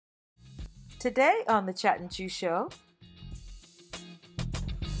Today on the Chat and Chew Show.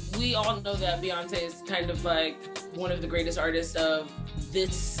 We all know that Beyonce is kind of like one of the greatest artists of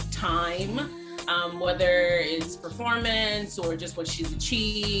this time, whether it's performance or just what she's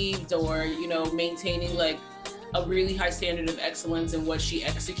achieved or, maintaining like a really high standard of excellence in what she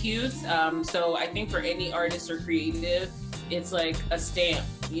executes. So I think for any artist or creative, it's like a stamp,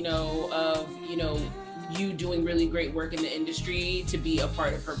 of, you doing really great work in the industry to be a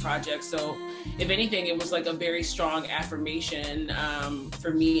part of her project. So if anything, it was like a very strong affirmation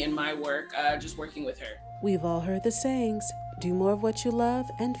for me and my work, just working with her. We've all heard the sayings, do more of what you love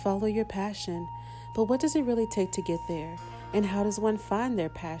and follow your passion. But what does it really take to get there? And how does one find their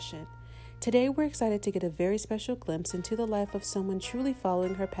passion? Today, we're excited to get a very special glimpse into the life of someone truly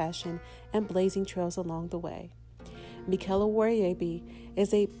following her passion and blazing trails along the way. Michela Wariebi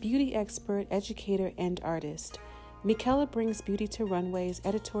is a beauty expert, educator, and artist. Michela brings beauty to runways,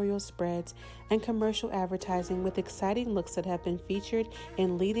 editorial spreads, and commercial advertising with exciting looks that have been featured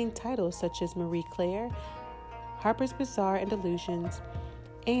in leading titles such as Marie Claire, Harper's Bazaar and Illusions,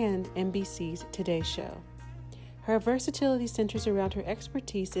 and NBC's Today Show. Her versatility centers around her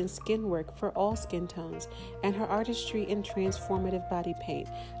expertise in skin work for all skin tones and her artistry in transformative body paint,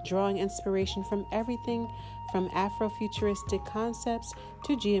 drawing inspiration from everything from Afrofuturistic concepts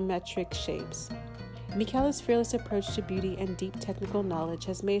to geometric shapes. Michela's fearless approach to beauty and deep technical knowledge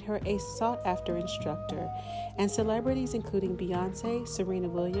has made her a sought-after instructor, and celebrities including Beyonce, Serena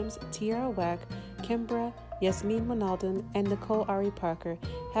Williams, Tierra Whack, Kimbra, Yasmín, Winaldum, and Nicole Parker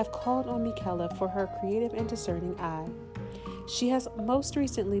have called on Michela for her creative and discerning eye. She has most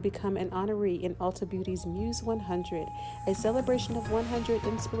recently become an honoree in Ulta Beauty's Muse 100, a celebration of 100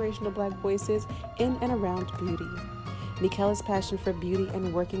 inspirational Black voices in and around beauty. Michela's passion for beauty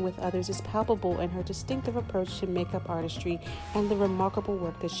and working with others is palpable in her distinctive approach to makeup artistry and the remarkable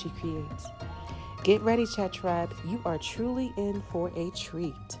work that she creates. Get ready, Chat Tribe. You are truly in for a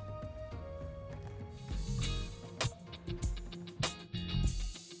treat.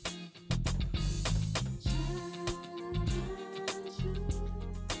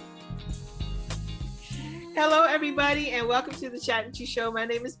 Hello, everybody, and welcome to the Chat and Chew Show. My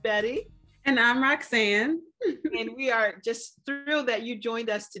name is Betty. And I'm Roxanne. And we are just thrilled that you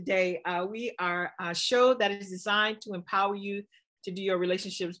joined us today. We are a show that is designed to empower you to do your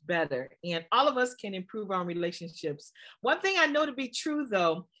relationships better. And all of us can improve our relationships. One thing I know to be true,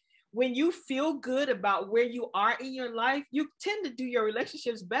 though, when you feel good about where you are in your life, you tend to do your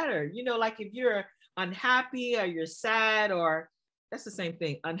relationships better. Like if you're unhappy or you're sad, or that's the same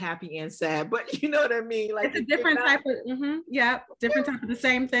thing, unhappy and sad, but you know what I mean? Like it's a different type of, different type of the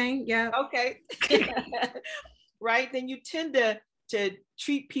same thing, yeah. Okay. Right, then you tend to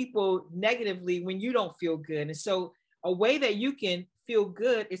treat people negatively when you don't feel good. And so a way that you can feel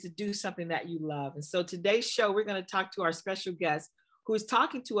good is to do something that you love. And so today's show, we're going to talk to our special guest who is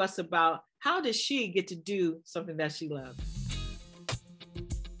talking to us about how does she get to do something that she loves.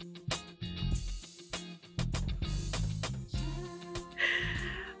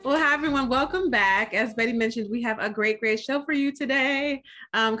 Well, hi, everyone. Welcome back. As Betty mentioned, we have a great show for you today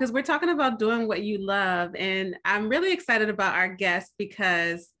because we're talking about doing what you love. And I'm really excited about our guest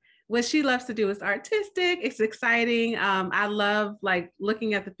because what she loves to do is artistic. It's exciting. I love like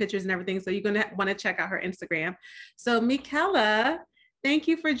looking at the pictures and everything. So you're going to want to check out her Instagram. So Michela, thank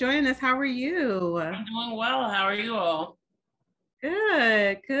you for joining us. How are you? I'm doing well. How are you all?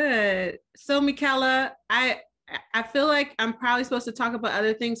 Good. So Michela, I feel like I'm probably supposed to talk about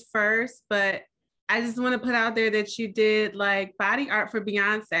other things first, but I just want to put out there that you did like body art for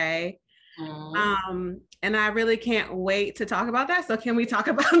Beyonce. And I really can't wait to talk about that. So can we talk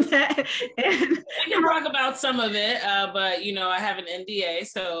about that? We can talk about some of it, but I have an NDA,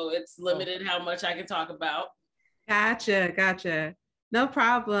 so it's limited how much I can talk about. Gotcha. No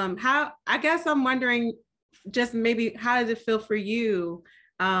problem. I guess I'm wondering just maybe how does it feel for you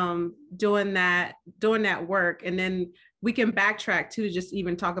doing that work, and then we can backtrack too, just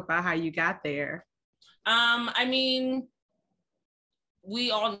even talk about how you got there. I mean,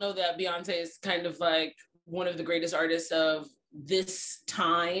 we all know that Beyonce is kind of like one of the greatest artists of this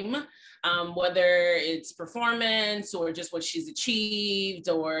time, whether it's performance or just what she's achieved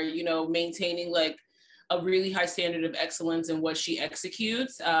or, maintaining like a really high standard of excellence in what she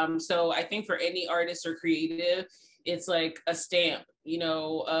executes. So I think for any artist or creative, it's like a stamp,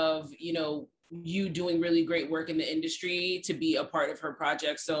 of, you doing really great work in the industry to be a part of her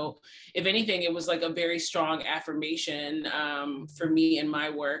project. So if anything, it was like a very strong affirmation for me and my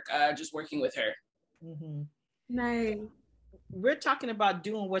work, just working with her. Mm-hmm. Nice. We're talking about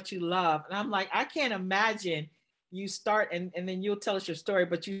doing what you love. And I'm like, I can't imagine you start and then you'll tell us your story,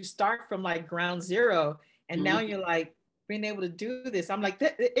 but you start from like ground zero, and now you're like being able to do this. I'm like,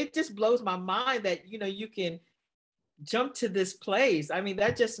 it just blows my mind that, you know, you can jump to this place. I mean,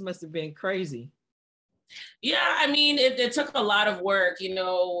 that just must have been crazy. Yeah, I mean, it took a lot of work. You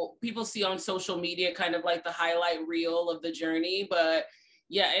know, people see on social media kind of like the highlight reel of the journey, but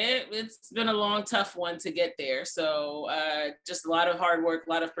yeah, it's been a long, tough one to get there. So just a lot of hard work, a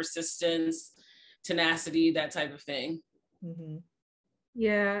lot of persistence, tenacity, that type of thing. Mm-hmm.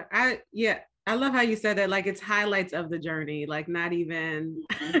 Yeah, I love how you said that, like it's highlights of the journey, like not even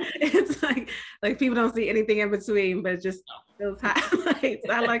it's like people don't see anything in between, but just those highlights.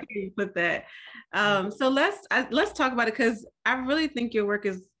 I like how you put that. So let's talk about it, because I really think your work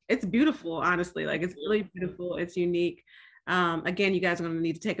it's beautiful, honestly. Like it's really beautiful, it's unique. Again, you guys are going to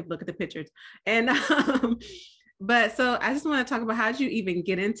need to take a look at the pictures. And but so I just want to talk about, how did you even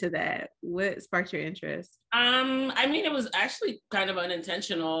get into that? What sparked your interest? I mean, it was actually kind of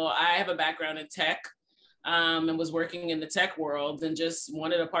unintentional. I have a background in tech, and was working in the tech world, and just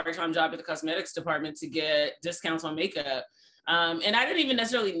wanted a part-time job at the cosmetics department to get discounts on makeup. And I didn't even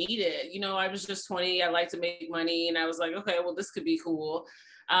necessarily need it. You know, I was just 20. I like to make money. And I was like, okay, well, this could be cool.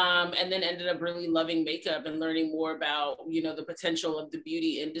 And then ended up really loving makeup and learning more about, you know, the potential of the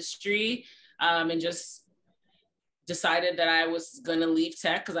beauty industry, and just decided that I was going to leave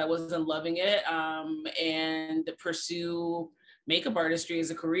tech because I wasn't loving it, and pursue makeup artistry as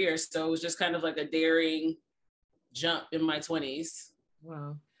a career. So it was just kind of like a daring jump in my 20s.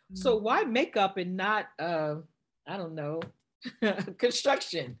 Wow. So why makeup and not, I don't know,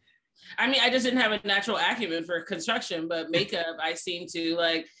 construction? I mean, I just didn't have a natural acumen for construction, but makeup, I seemed to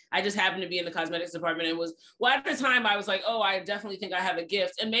like, I just happened to be in the cosmetics department, and was, well, at the time I was like, oh, I definitely think I have a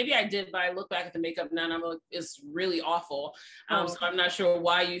gift. And maybe I did, but I look back at the makeup now and I'm like, it's really awful. So I'm not sure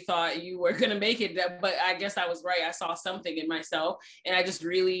why you thought you were going to make it, but I guess I was right. I saw something in myself, and I just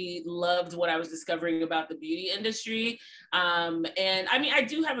really loved what I was discovering about the beauty industry. And I mean, I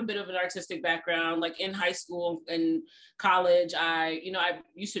do have a bit of an artistic background. Like in high school and college, I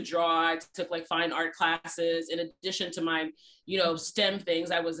used to draw. I took like fine art classes in addition to my, you know, STEM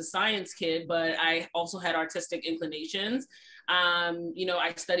things. I was a science kid, but I also had artistic inclinations. You know,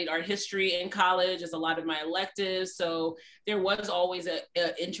 I studied art history in college as a lot of my electives. So there was always an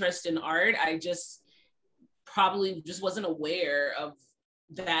interest in art. I just probably just wasn't aware of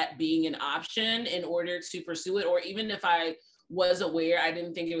that being an option in order to pursue it. Or even if I was aware, I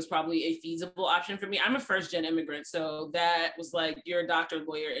didn't think it was probably a feasible option for me. I'm a first-gen immigrant. So that was like, you're a doctor,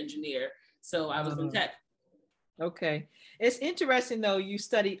 lawyer, engineer. So I was in tech. Okay. It's interesting though, you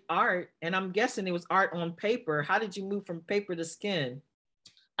studied art, and I'm guessing it was art on paper. How did you move from paper to skin?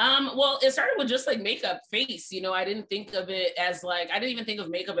 Well, it started with just like makeup face. You know, I didn't think of it as like, I didn't even think of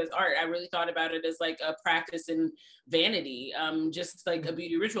makeup as art. I really thought about it as like a practice in vanity, just like a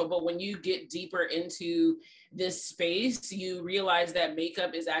beauty ritual. But when you get deeper into this space, you realize that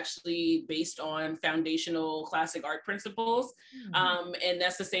makeup is actually based on foundational classic art principles. And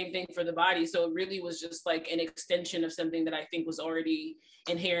that's the same thing for the body. So it really was just like an extension of something that I think was already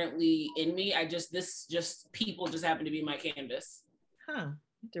inherently in me. People just happen to be my canvas. Huh.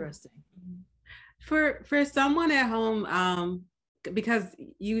 Interesting. For someone at home, because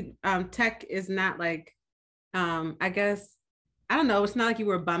you tech is not like, I guess, I don't know, it's not like you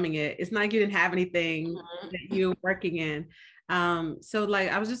were bumming it. It's not like you didn't have anything that you were working in. So like,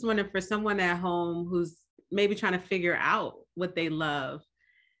 I was just wondering, for someone at home who's maybe trying to figure out what they love,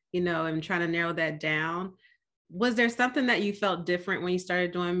 you know, and trying to narrow that down, was there something that you felt different when you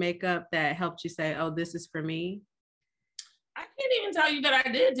started doing makeup that helped you say, oh, this is for me? I can't even tell you that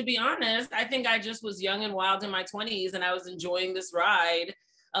I did, to be honest. I think I just was young and wild in my 20s, and I was enjoying this ride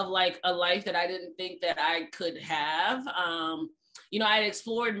of like a life that I didn't think that I could have. You know, I had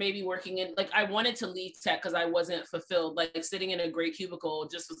explored maybe working in, like, I wanted to leave tech because I wasn't fulfilled. Like sitting in a gray cubicle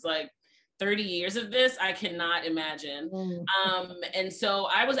just was like, 30 years of this, I cannot imagine. And so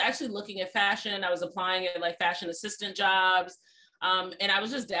I was actually looking at fashion. I was applying at like fashion assistant jobs. And I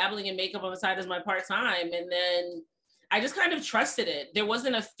was just dabbling in makeup on the side as my part-time. And then I just kind of trusted it. There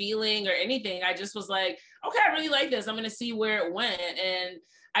wasn't a feeling or anything. I just was like, okay, I really like this. I'm going to see where it went. And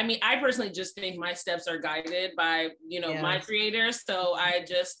I mean, I personally just think my steps are guided by, you know, my creator. So I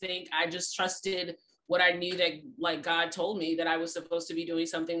just think I just trusted what I knew that like God told me, that I was supposed to be doing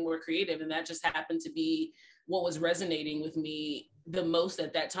something more creative. And that just happened to be what was resonating with me the most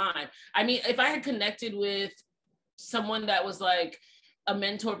at that time. I mean, if I had connected with someone that was like a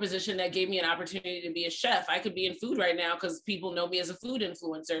mentor position that gave me an opportunity to be a chef. I could be in food right now because people know me as a food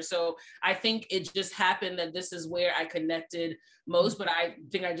influencer. So I think it just happened that this is where I connected most, but I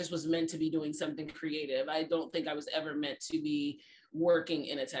think I just was meant to be doing something creative. I don't think I was ever meant to be working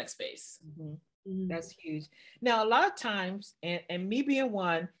in a tech space. That's huge. Now, a lot of times, and me being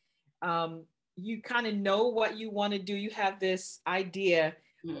one, you kind of know what you want to do. You have this idea,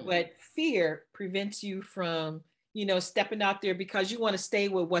 but fear prevents you from, stepping out there because you want to stay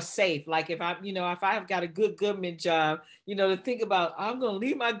with what's safe. Like if I have got a good government job, to think about, I'm going to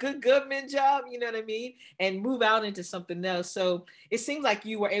leave my good government job, you know what I mean? And move out into something else. So it seems like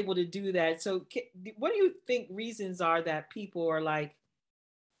you were able to do that. So what do you think reasons are that people are like,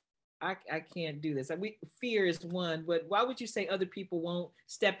 I can't do this? Fear is one, but why would you say other people won't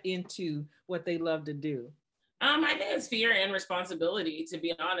step into what they love to do? I think it's fear and responsibility, to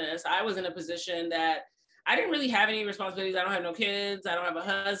be honest. I was in a position that I didn't really have any responsibilities. I don't have no kids. I don't have a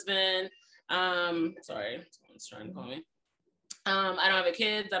husband. Sorry, someone's trying to call me. I don't have a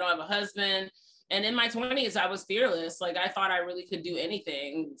kids. I don't have a husband. And in my 20s, I was fearless. Like I thought I really could do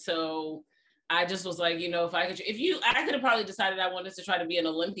anything. So I just was like, I could have probably decided I wanted to try to be an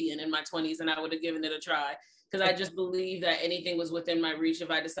Olympian in my 20s and I would have given it a try. Because I just believe that anything was within my reach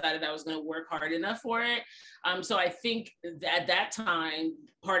if I decided I was going to work hard enough for it. So I think at that time,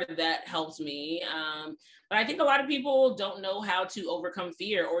 part of that helped me. But I think a lot of people don't know how to overcome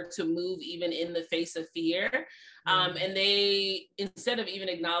fear or to move even in the face of fear. And they, instead of even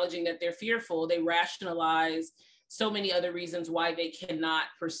acknowledging that they're fearful, they rationalize so many other reasons why they cannot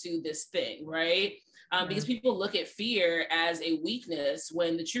pursue this thing, right? Because people look at fear as a weakness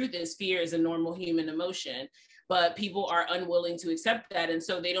when the truth is fear is a normal human emotion, but people are unwilling to accept that. And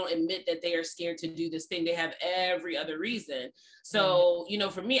so they don't admit that they are scared to do this thing. They have every other reason. So,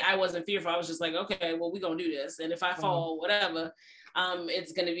 for me, I wasn't fearful. I was just like, okay, well, we're going to do this. And if I fall, whatever,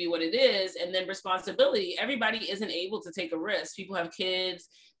 it's going to be what it is. And then responsibility, everybody isn't able to take a risk. People have kids,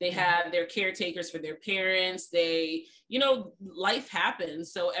 they have their caretakers for their parents, life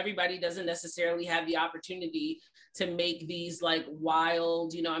happens. So everybody doesn't necessarily have the opportunity to make these like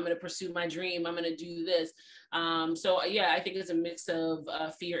wild, I'm going to pursue my dream, I'm going to do this. So yeah, I think it's a mix of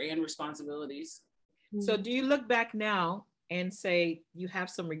fear and responsibilities. So do you look back now and say you have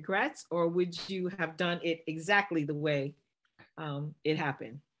some regrets, or would you have done it exactly the way it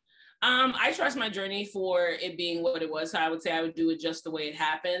happened? I trust my journey for it being what it was. So I would say I would do it just the way it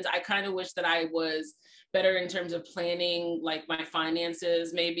happens. I kind of wish that I was better in terms of planning, like my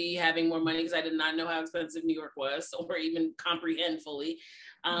finances, maybe having more money, because I did not know how expensive New York was or even comprehend fully.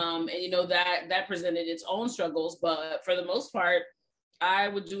 And that presented its own struggles, but for the most part, I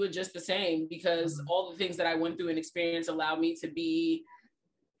would do it just the same because all the things that I went through and experienced allowed me to be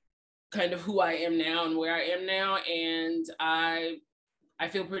kind of who I am now and where I am now. And I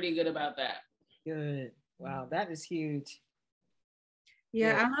feel pretty good about that. Good. Wow, that is huge.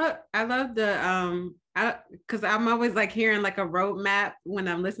 Yeah. I love the because I'm always like hearing like a roadmap when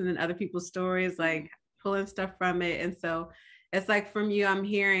I'm listening to other people's stories, like pulling stuff from it. And so it's like from you, I'm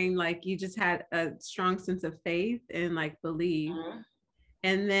hearing like you just had a strong sense of faith and like belief.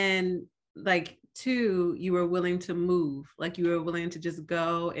 And then like 2, you were willing to move, like you were willing to just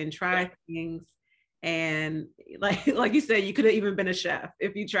go and try things. And like you said, you could have even been a chef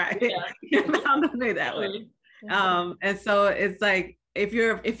if you tried it. Found a way that way. And so it's like if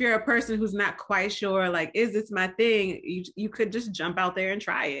you're a person who's not quite sure, like, is this my thing? You could just jump out there and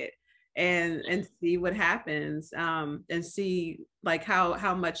try it and see what happens, and see like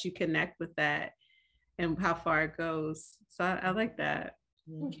how much you connect with that and how far it goes. So I like that.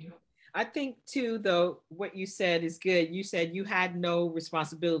 Thank you. I think too, though, what you said is good. You said you had no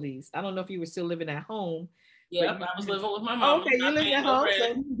responsibilities. I don't know if you were still living at home. Yeah, I was living with my mom. Okay, you living at home.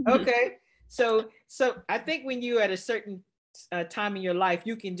 So I think when you're at a certain time in your life,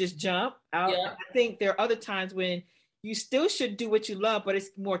 you can just jump out. Yeah. I think there are other times when you still should do what you love, but it's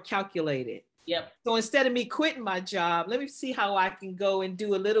more calculated. Yep. So instead of me quitting my job, let me see how I can go and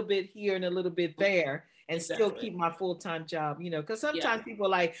do a little bit here and a little bit there and still keep my full-time job, because sometimes people are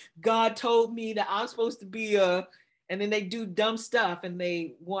like, God told me that I'm supposed to be and then they do dumb stuff and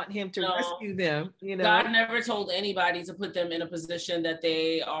they want him to rescue them, God never told anybody to put them in a position that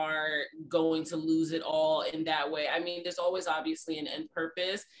they are going to lose it all in that way. I mean, there's always obviously an end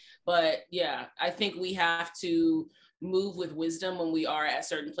purpose, but yeah, I think we have to move with wisdom when we are at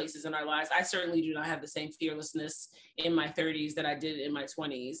certain places in our lives. I certainly do not have the same fearlessness in my 30s that I did in my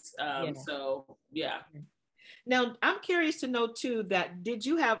 20s. So yeah. Now, I'm curious to know too, that did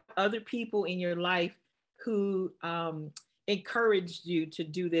you have other people in your life who encouraged you to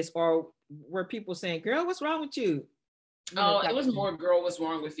do this, or were people saying, girl, what's wrong with you? Oh, it was more "Girl, What's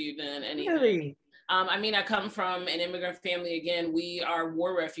Wrong with You" than anything. Really? I mean, I come from an immigrant family. Again, we are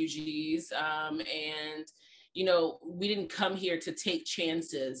war refugees, and we didn't come here to take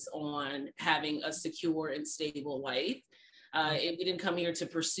chances on having a secure and stable life. We didn't come here to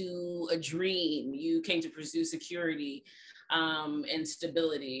pursue a dream. You came to pursue security and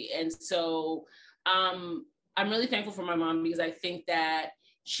stability. And so I'm really thankful for my mom, because I think that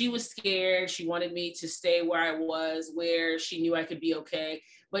she was scared. She wanted me to stay where I was, where she knew I could be okay,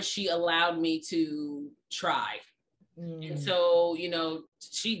 but she allowed me to try. And so,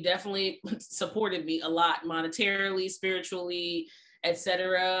 she definitely supported me a lot, monetarily, spiritually,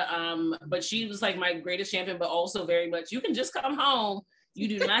 etc. But she was like my greatest champion, but also very much, you can just come home. You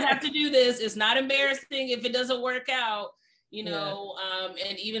do not have to do this. It's not embarrassing if it doesn't work out,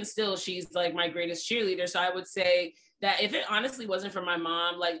 and even still, she's like my greatest cheerleader. So I would say that if it honestly wasn't for my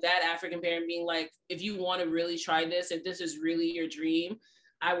mom, like that African parent being like, if you want to really try this, if this is really your dream,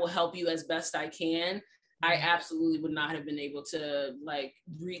 I will help you as best I can. I absolutely would not have been able to like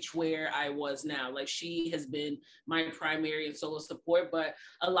reach where I was now. Like, she has been my primary and solo support, but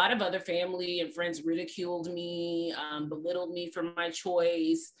a lot of other family and friends ridiculed me, belittled me for my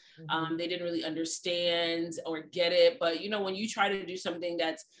choice. They didn't really understand or get it. But, when you try to do something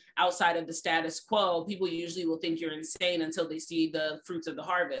that's outside of the status quo, people usually will think you're insane until they see the fruits of the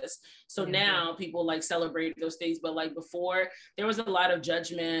harvest. So now people like celebrate those things, but like before, there was a lot of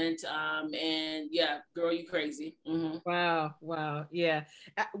judgment, and yeah, girl, you crazy. Wow. Yeah.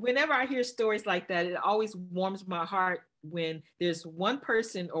 Whenever I hear stories like that, it always warms my heart when there's one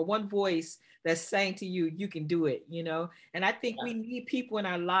person or one voice that's saying to you, you can do it, And I think we need people in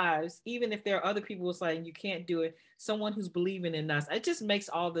our lives, even if there are other people saying you can't do it, someone who's believing in us. It just makes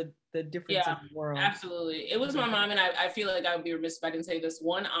all the difference in the world. Absolutely. It was my mom, and I feel like I would be remiss if I didn't say this.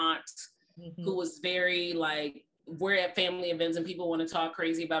 One aunt who was very like, we're at family events and people want to talk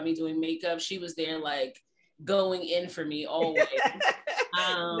crazy about me doing makeup. She was there like going in for me always.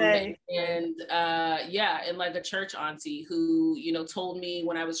 And like a church auntie who, told me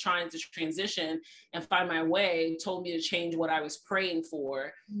when I was trying to transition and find my way, told me to change what I was praying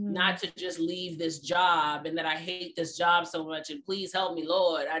for, not to just leave this job and that I hate this job so much and please help me,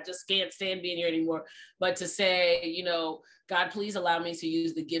 Lord, I just can't stand being here anymore, but to say, God, please allow me to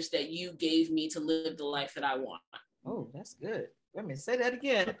use the gifts that you gave me to live the life that I want. Oh, that's good. Let me say that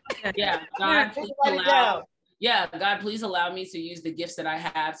again. Yeah, God, please allow me to use the gifts that I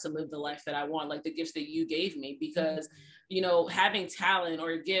have to live the life that I want, like the gifts that you gave me, because, having talent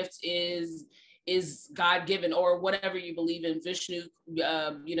or a gift is God-given, or whatever you believe in, Vishnu,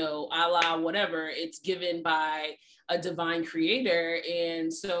 Allah, whatever, it's given by a divine creator.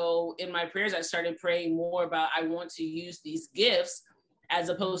 And so in my prayers, I started praying more about, I want to use these gifts as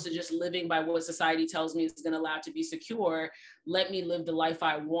opposed to just living by what society tells me is going to allow to be secure. Let me live the life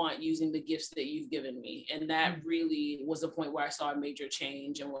I want using the gifts that you've given me. And that really was the point where I saw a major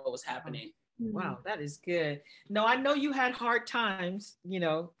change in what was happening. Wow, that is good. No, I know you had hard times,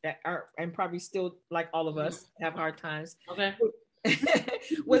 that are, and probably still, like all of us, have hard times. Okay.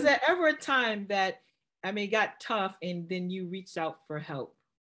 Was there ever a time that, got tough and then you reached out for help?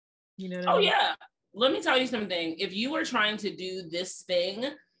 Yeah. Let me tell you something. If you are trying to do this thing,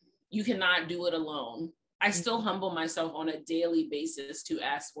 you cannot do it alone. I still humble myself on a daily basis to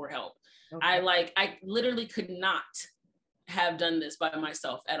ask for help. Okay. I literally could not have done this by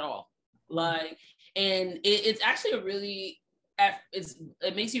myself at all. And it's actually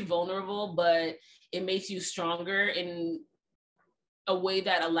it makes you vulnerable, but it makes you stronger in a way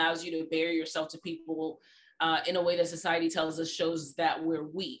that allows you to bare yourself to people in a way that society tells us shows that we're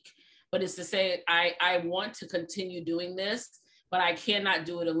weak. But it's to say, I want to continue doing this, but I cannot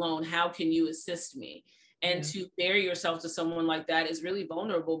do it alone. How can you assist me? And to bare yourself to someone like that is really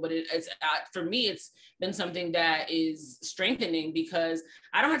vulnerable. But it's for me, it's been something that is strengthening, because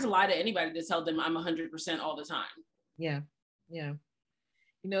I don't have to lie to anybody to tell them I'm 100% all the time. Yeah.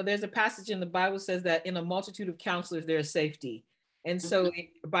 There's a passage in the Bible says that in a multitude of counselors, there's safety. And so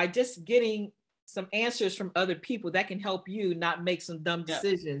by just getting some answers from other people, that can help you not make some dumb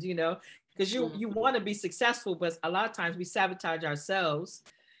decisions, because you want to be successful, but a lot of times we sabotage ourselves,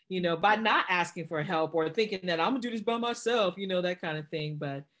 by not asking for help or thinking that I'm gonna do this by myself, that kind of thing.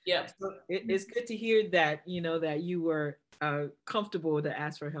 But so it's good to hear that, that you were comfortable to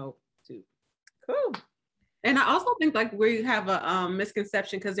ask for help too. Cool. And I also think like we have a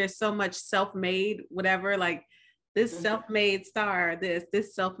misconception, because there's so much self-made, whatever, like this self-made star,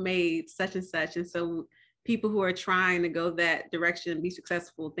 this self-made such and such. And so people who are trying to go that direction and be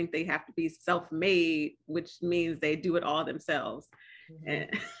successful think they have to be self-made, which means they do it all themselves.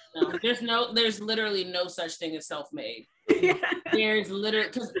 No, there's literally no such thing as self-made. Yeah. There's literally,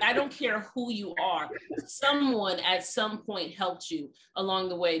 because I don't care who you are, someone at some point helped you along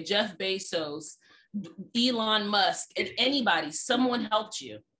the way. Jeff Bezos, Elon Musk, and anybody, someone helped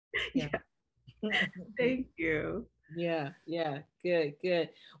you. Yeah. Thank you. Yeah. Good.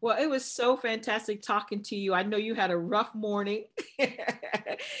 Well, it was so fantastic talking to you. I know you had a rough morning,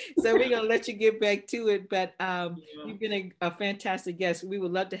 so we're gonna let you get back to it. But you've been a fantastic guest. We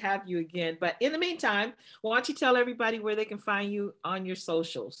would love to have you again. But in the meantime, why don't you tell everybody where they can find you on your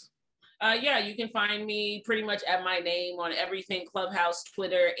socials? You can find me pretty much at my name on everything: Clubhouse,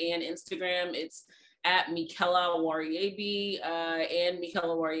 Twitter, and Instagram. It's at Michela Wariebi and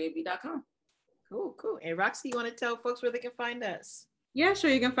michelawariebi.com. Cool. And Roxy, you want to tell folks where they can find us? Yeah, sure.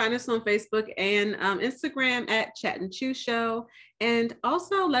 You can find us on Facebook and Instagram at Chat and Chew Show. And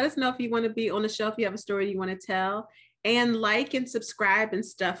also let us know if you want to be on the show, if you have a story you want to tell. And like and subscribe and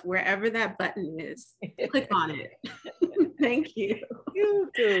stuff wherever that button is. Click on it. Thank you.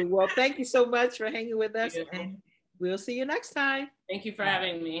 You too. Well, thank you so much for hanging with us. And we'll see you next time. Thank you for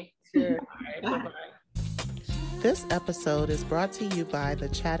having me. Sure. All right, bye-bye. This episode is brought to you by the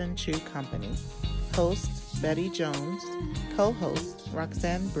Chat and Chew Company. Host, Betty Jones. Co-host,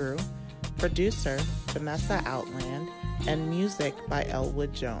 Roxanne Brew. Producer, Vanessa Outland. And music by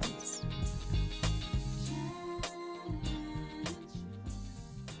Elwood Jones.